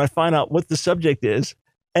debate is when I find out what the subject is,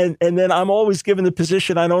 and then I'm always given the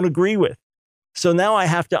position I don't agree with. So now I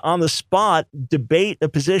have to, on the spot, debate a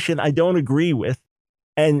position I don't agree with,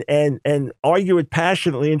 and argue it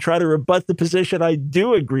passionately and try to rebut the position I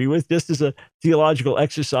do agree with, just as a theological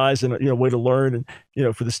exercise and a way to learn,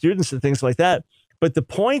 and for the students and things like that. But the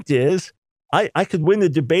point is, I could win the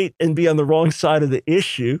debate and be on the wrong side of the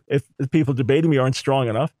issue if the people debating me aren't strong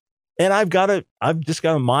enough. And I've just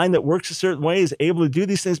got a mind that works a certain way, is able to do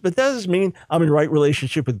these things. But that doesn't mean I'm in right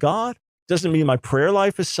relationship with God. Doesn't mean my prayer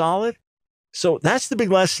life is solid. So that's the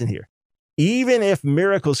big lesson here. Even if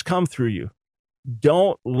miracles come through you,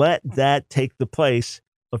 don't let that take the place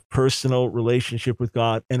of personal relationship with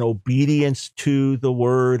God and obedience to the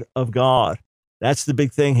word of God. That's the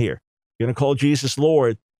big thing here. You're going to call Jesus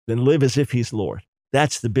Lord, then live as if he's Lord.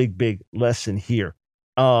 That's the big lesson here.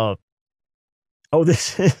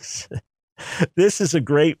 This is a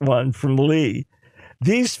great one from Lee.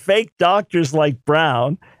 These fake doctors like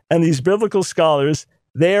Brown and these biblical scholars,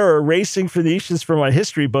 they are erasing Phoenicians from my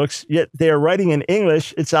history books, yet they are writing in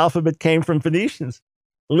English. Its alphabet came from Phoenicians.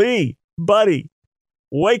 Lee, buddy,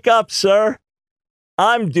 wake up, sir.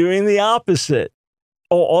 I'm doing the opposite.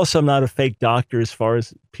 Oh, also, I'm not a fake doctor as far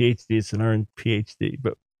as PhD. It's an earned PhD.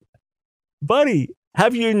 But, buddy,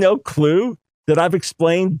 have you no clue that I've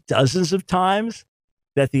explained dozens of times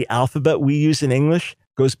that the alphabet we use in English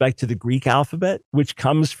goes back to the Greek alphabet, which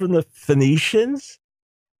comes from the Phoenicians?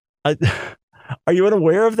 Are you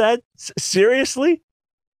unaware of that? Seriously?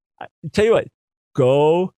 I tell you what,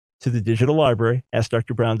 go to the digital library,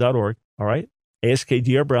 askdrbrown.org, all right?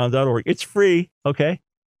 askdrbrown.org. It's free, okay?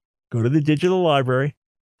 Go to the digital library.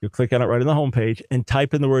 You'll click on it right on the homepage and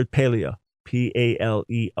type in the word paleo,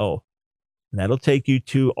 P-A-L-E-O. And that'll take you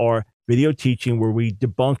to our video teaching where we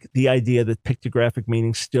debunk the idea that pictographic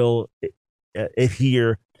meanings still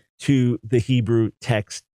adhere to the Hebrew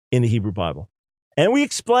text in the Hebrew Bible. And we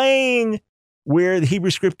explain where the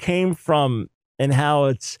Hebrew script came from and how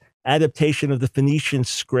it's adaptation of the Phoenician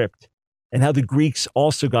script and how the Greeks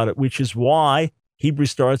also got it, which is why Hebrew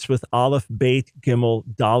starts with Aleph, Beit, Gimel,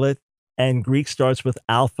 Dalet, and Greek starts with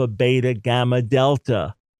Alpha, Beta, Gamma,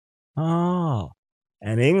 Delta. Oh,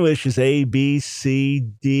 and English is A, B, C,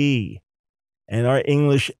 D. And our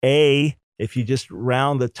English A, if you just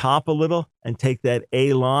round the top a little and take that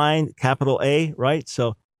A line, capital A, right?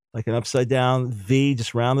 So like an upside down V,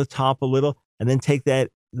 just round the top a little, and then take the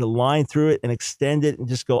line through it and extend it and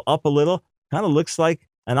just go up a little. Kind of looks like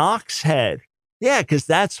an ox head. Yeah, because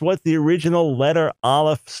that's what the original letter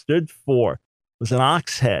Aleph stood for, was an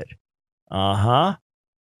ox head. Uh-huh.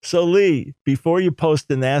 So Lee, before you post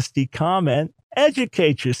a nasty comment,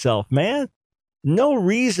 educate yourself, man. No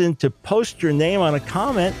reason to post your name on a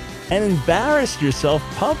comment and embarrass yourself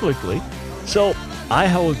publicly. So I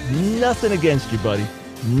hold nothing against you, buddy.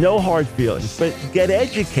 No hard feelings, but get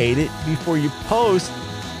educated before you post.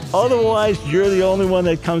 Otherwise, you're the only one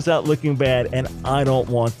that comes out looking bad, and I don't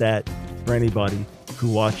want that for anybody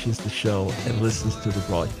who watches the show and listens to the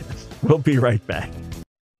broadcast. We'll be right back.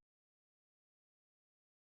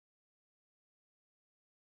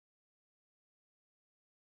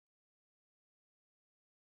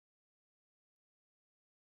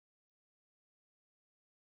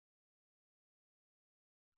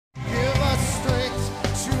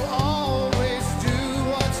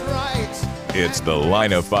 It's The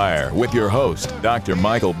Line of Fire with your host, Dr.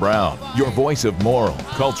 Michael Brown, your voice of moral,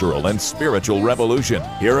 cultural, and spiritual revolution.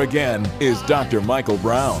 Here again is Dr. Michael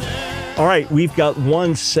Brown. All right, we've got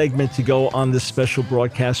one segment to go on this special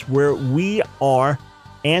broadcast where we are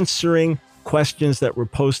answering questions that were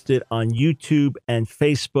posted on YouTube and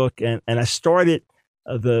Facebook. And I started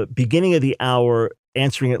the beginning of the hour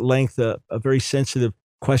answering at length a very sensitive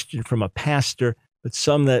question from a pastor, but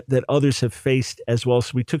some that others have faced as well.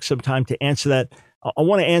 So we took some time to answer that. I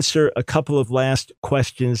want to answer a couple of last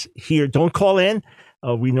questions here. Don't call in.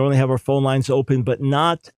 We normally have our phone lines open, but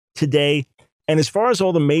not today. And as far as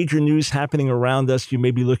all the major news happening around us, you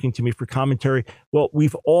may be looking to me for commentary. Well,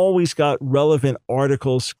 we've always got relevant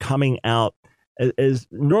articles coming out. As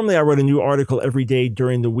normally I write a new article every day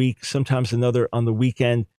during the week, sometimes another on the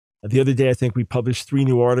weekend. The other day, I think we published 3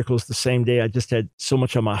 new articles the same day. I just had so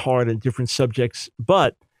much on my heart and different subjects.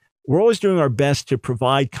 But we're always doing our best to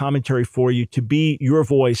provide commentary for you, to be your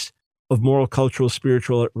voice of moral, cultural,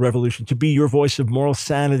 spiritual revolution, to be your voice of moral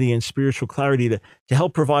sanity and spiritual clarity, to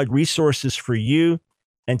help provide resources for you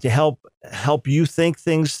and to help you think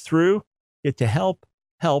things through, to help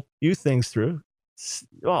you things through.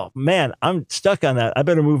 Oh man, I'm stuck on that. I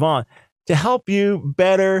better move on. To help you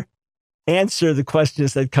better answer the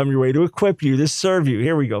questions that come your way, to equip you, to serve you.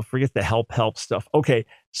 Here we go. Forget the help stuff. Okay.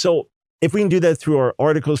 So if we can do that through our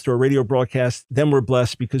articles, through our radio broadcast, then we're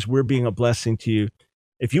blessed because we're being a blessing to you.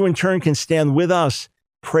 If you in turn can stand with us,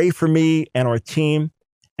 pray for me and our team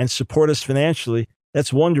and support us financially,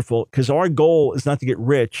 that's wonderful, because our goal is not to get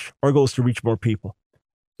rich. Our goal is to reach more people.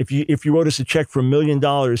 If you wrote us a check for $1 million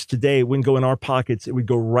today, it wouldn't go in our pockets. It would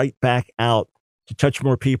go right back out to touch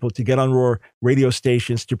more people, to get on more radio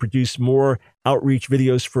stations, to produce more outreach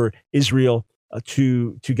videos for Israel,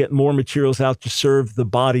 to get more materials out to serve the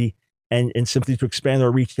body, and simply to expand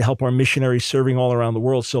our reach, to help our missionaries serving all around the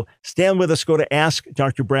world. So stand with us. Go to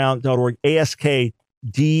askdrbrown.org,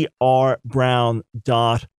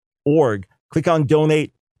 askdrbrown.org. Click on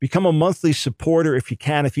donate. Become a monthly supporter if you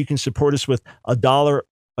can. If you can support us with $1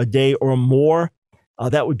 a day or more,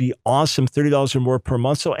 that would be awesome, $30 or more per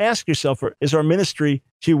month. So ask yourself, is our ministry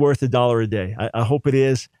to you worth $1 a day? I hope it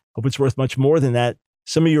is. Hope it's worth much more than that.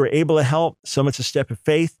 Some of you are able to help. Some it's a step of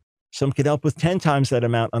faith. Some can help with 10 times that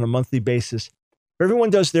amount on a monthly basis. If everyone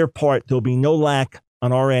does their part, there'll be no lack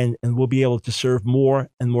on our end, and we'll be able to serve more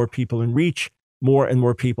and more people and reach more and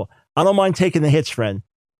more people. I don't mind taking the hits, friend.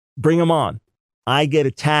 Bring them on. I get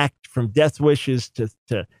attacked from death wishes to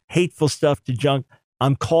hateful stuff to junk.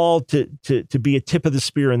 I'm called to be a tip of the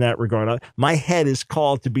spear in that regard. My head is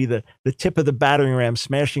called to be the tip of the battering ram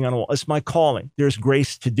smashing on a wall. It's my calling. There's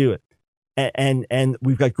grace to do it. And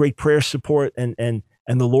we've got great prayer support, and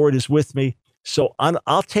the Lord is with me. So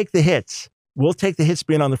I'll take the hits. We'll take the hits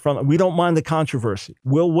being on the front line. We don't mind the controversy.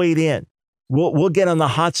 We'll wade in. We'll get on the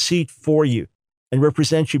hot seat for you and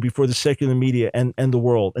represent you before the secular media and the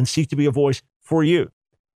world, and seek to be a voice for you.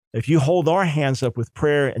 If you hold our hands up with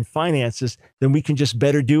prayer and finances, then we can just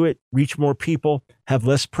better do it, reach more people, have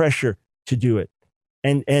less pressure to do it.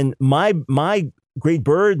 And my great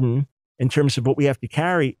burden in terms of what we have to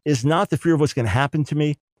carry is not the fear of what's going to happen to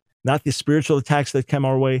me, not the spiritual attacks that come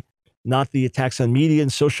our way, not the attacks on media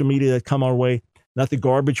and social media that come our way, not the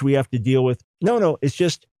garbage we have to deal with. No, it's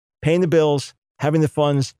just paying the bills, having the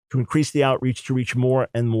funds to increase the outreach to reach more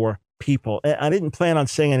and more people. And I didn't plan on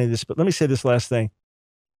saying any of this, but let me say this last thing.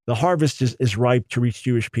 The harvest is ripe to reach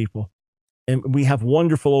Jewish people. And we have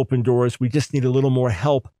wonderful open doors. We just need a little more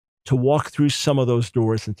help to walk through some of those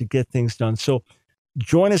doors and to get things done. So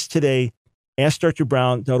join us today,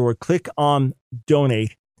 askdrbrown.org. Click on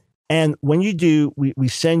donate. And when you do, we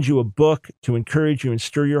send you a book to encourage you and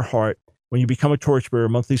stir your heart when you become a torchbearer,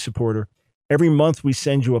 monthly supporter. Every month, we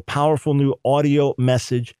send you a powerful new audio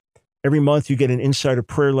message. Every month, you get an insider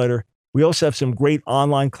prayer letter. We also have some great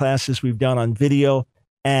online classes we've done on video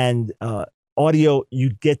and audio.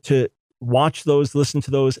 You get to watch those, listen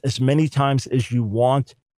to those as many times as you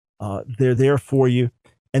want. They're there for you.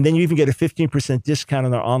 And then you even get a 15% discount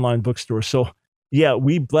on our online bookstore. So yeah,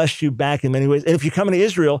 we bless you back in many ways. And if you're coming to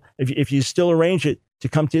Israel, if you still arrange it to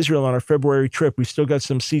come to Israel on our February trip, we still got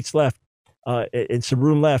some seats left and some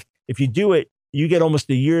room left. If you do it, you get almost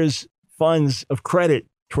a year's funds of credit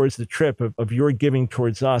towards the trip of your giving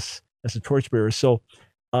towards us as a torchbearer. So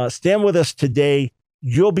stand with us today.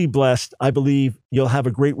 You'll be blessed. I believe you'll have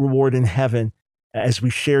a great reward in heaven as we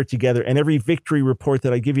share together. And every victory report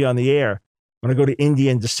that I give you on the air, when I go to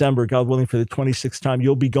India in December, God willing, for the 26th time,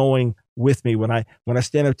 you'll be going with me. When I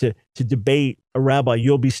stand up to debate a rabbi,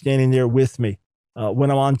 you'll be standing there with me. When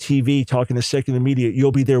I'm on TV talking to secular media,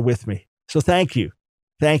 you'll be there with me. So thank you.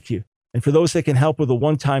 Thank you. And for those that can help with a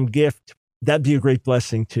one-time gift, that'd be a great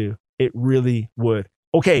blessing too. It really would.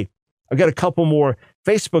 Okay, I've got a couple more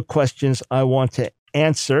Facebook questions I want to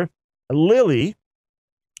answer. Lily,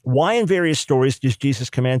 why in various stories does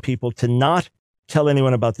Jesus command people to not tell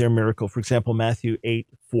anyone about their miracle? For example, Matthew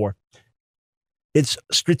 8:4. It's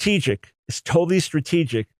strategic. It's totally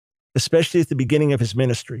strategic, especially at the beginning of his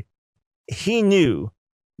ministry. He knew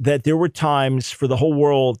that there were times for the whole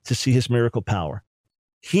world to see his miracle power.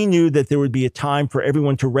 He knew that there would be a time for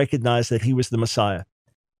everyone to recognize that he was the Messiah.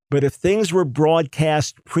 But if things were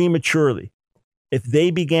broadcast prematurely, if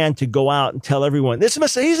they began to go out and tell everyone, this is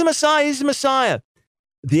Messiah, he's the Messiah, he's the Messiah,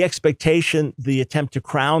 the expectation, the attempt to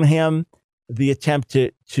crown him, the attempt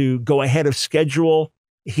to go ahead of schedule,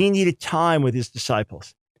 he needed time with his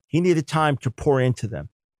disciples. He needed time to pour into them.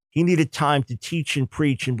 He needed time to teach and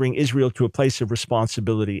preach and bring Israel to a place of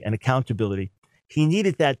responsibility and accountability. He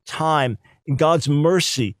needed that time in God's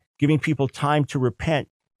mercy, giving people time to repent.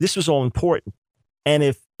 This was all important. And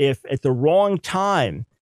if if at the wrong time,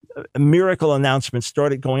 a miracle announcements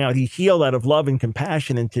started going out, he healed out of love and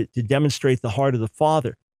compassion and to demonstrate the heart of the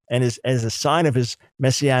Father and as a sign of his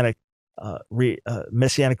messianic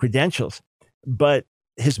credentials. But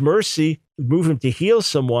his mercy would move him to heal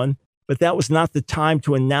someone, but that was not the time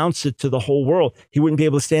to announce it to the whole world. He wouldn't be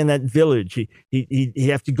able to stay in that village. He'd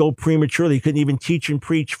have to go prematurely. He couldn't even teach and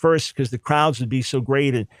preach first because the crowds would be so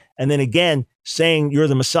great. And then again, saying, you're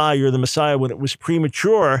the Messiah, when it was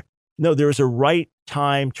premature. No, there is a right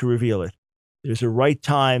time to reveal it. There's a right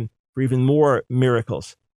time for even more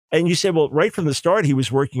miracles. And you say, well, right from the start, he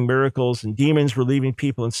was working miracles and demons were leaving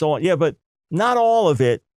people and so on. Yeah, but not all of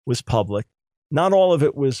it was public. Not all of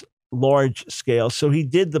it was large scale. So he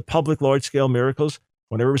did the public large scale miracles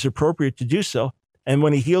whenever it was appropriate to do so. And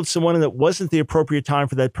when he healed someone and it wasn't the appropriate time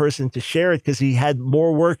for that person to share it because he had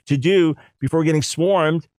more work to do before getting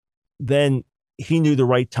swarmed, then he knew the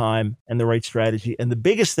right time and the right strategy. And the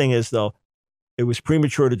biggest thing is, though, it was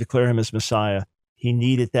premature to declare him as Messiah. He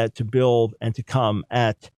needed that to build and to come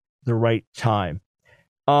at the right time.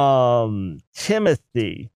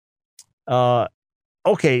 Timothy,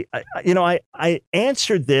 okay, I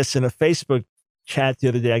answered this in a Facebook chat the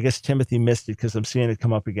other day. I guess Timothy missed it because I'm seeing it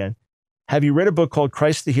come up again. Have you read a book called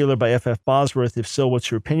Christ the Healer by F.F. Bosworth? If so, what's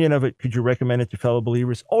your opinion of it? Could you recommend it to fellow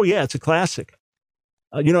believers? Oh, yeah, it's a classic.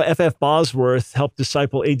 F.F. Bosworth helped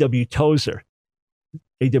disciple A.W. Tozer.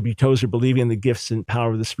 A.W. Tozer, believing in the gifts and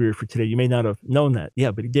power of the Spirit for today. You may not have known that.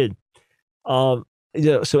 Yeah, but he did. So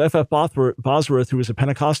F.F. Bosworth, who was a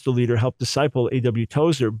Pentecostal leader, helped disciple A.W.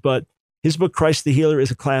 Tozer, but his book, Christ the Healer,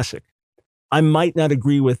 is a classic. I might not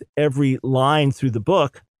agree with every line through the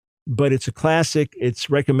book, but it's a classic. It's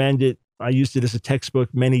recommended. I used it as a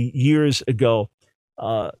textbook many years ago.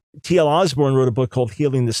 T.L. Osborne wrote a book called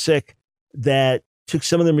Healing the Sick that took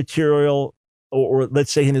some of the material, or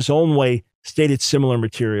let's say in his own way, stated similar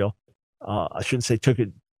material. I shouldn't say took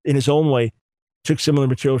it in his own way, took similar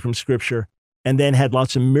material from Scripture, and then had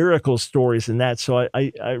lots of miracle stories in that. So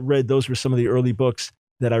I read, those were some of the early books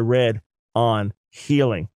that I read on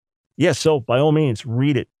healing. Yes, so by all means,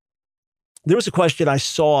 read it. There was a question I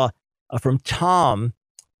saw from Tom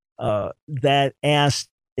that asked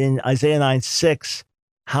in Isaiah 9:6,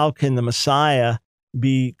 how can the Messiah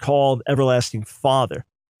be called Everlasting Father?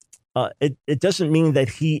 It doesn't mean that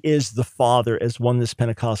he is the Father, as oneness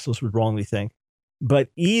Pentecostals would wrongly think, but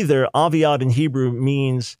either Aviad in Hebrew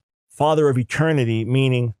means Father of eternity,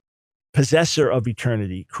 meaning possessor of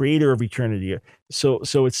eternity, creator of eternity. So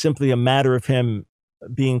it's simply a matter of him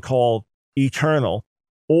being called eternal,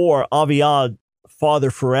 or Aviad,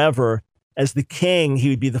 Father forever. As the king, he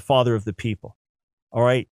would be the father of the people. All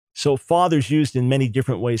right. So father's used in many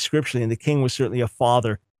different ways scripturally, and the king was certainly a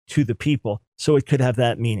father to the people. So it could have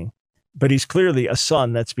that meaning, but he's clearly a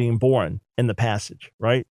son that's being born in the passage,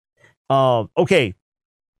 right? Okay.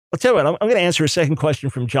 I'll tell you what, I'm going to answer a second question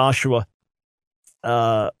from Joshua.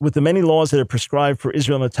 With the many laws that are prescribed for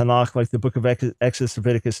Israel in the Tanakh, like the book of Exodus,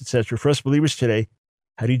 Leviticus, etc., for us believers today,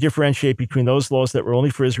 how do you differentiate between those laws that were only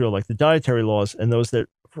for Israel, like the dietary laws, and those that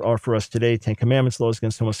are for us today, 10 Commandments, laws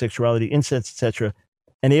against homosexuality, incest, etc.,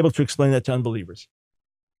 and able to explain that to unbelievers?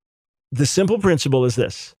 The simple principle is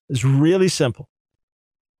this, is really simple.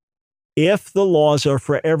 If the laws are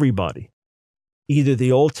for everybody, either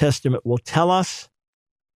the Old Testament will tell us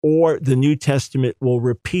or the New Testament will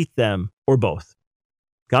repeat them, or both.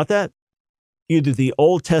 Got that? Either the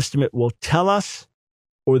Old Testament will tell us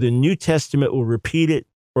or the New Testament will repeat it,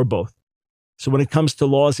 or both. So when it comes to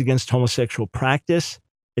laws against homosexual practice,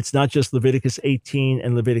 it's not just Leviticus 18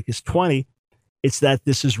 and Leviticus 20. It's that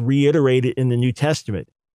this is reiterated in the New Testament.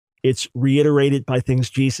 It's reiterated by things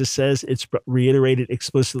Jesus says. It's reiterated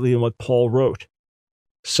explicitly in what Paul wrote.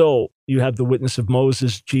 So you have the witness of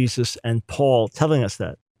Moses, Jesus, and Paul telling us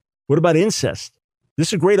that. What about incest? This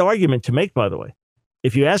is a great argument to make, by the way.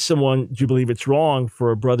 If you ask someone, do you believe it's wrong for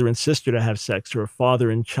a brother and sister to have sex, or a father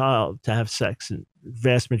and child to have sex? And the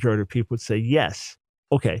vast majority of people would say yes.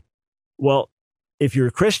 Okay. Well, if you're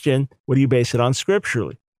a Christian, what do you base it on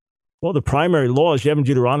scripturally? Well, the primary law is, you have in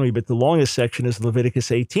Deuteronomy, but the longest section is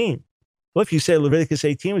Leviticus 18. Well, if you say Leviticus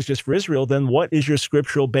 18 was just for Israel, then what is your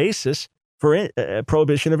scriptural basis for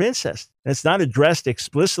prohibition of incest? And it's not addressed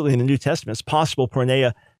explicitly in the New Testament. It's possible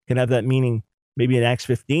porneia can have that meaning maybe in Acts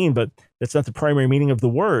 15, but that's not the primary meaning of the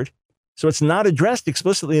word. So it's not addressed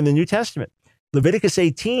explicitly in the New Testament. Leviticus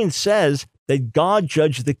 18 says that God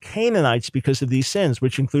judged the Canaanites because of these sins,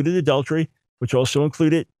 which included adultery, which also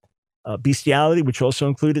included bestiality, which also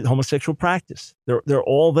included homosexual practice. They're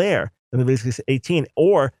all there in Leviticus 18,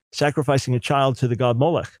 or sacrificing a child to the god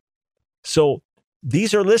Molech. So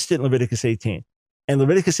these are listed in Leviticus 18. And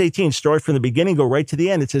Leviticus 18, start from the beginning, go right to the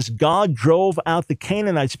end. It says, God drove out the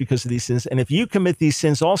Canaanites because of these sins. And if you commit these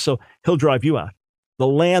sins also, he'll drive you out. The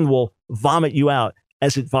land will vomit you out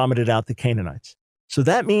as it vomited out the Canaanites. So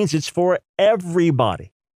that means it's for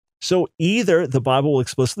everybody. So either the Bible will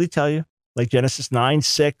explicitly tell you, like Genesis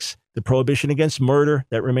 9:6, the prohibition against murder,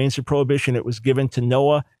 that remains a prohibition. It was given to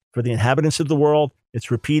Noah for the inhabitants of the world. It's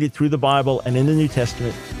repeated through the Bible and in the New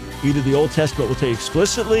Testament. Either the Old Testament will tell you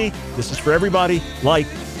explicitly, this is for everybody, like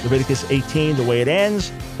Leviticus 18, the way it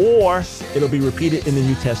ends, or it'll be repeated in the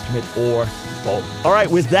New Testament, or both. All right,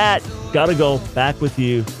 with that, gotta go. Back with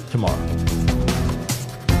you tomorrow.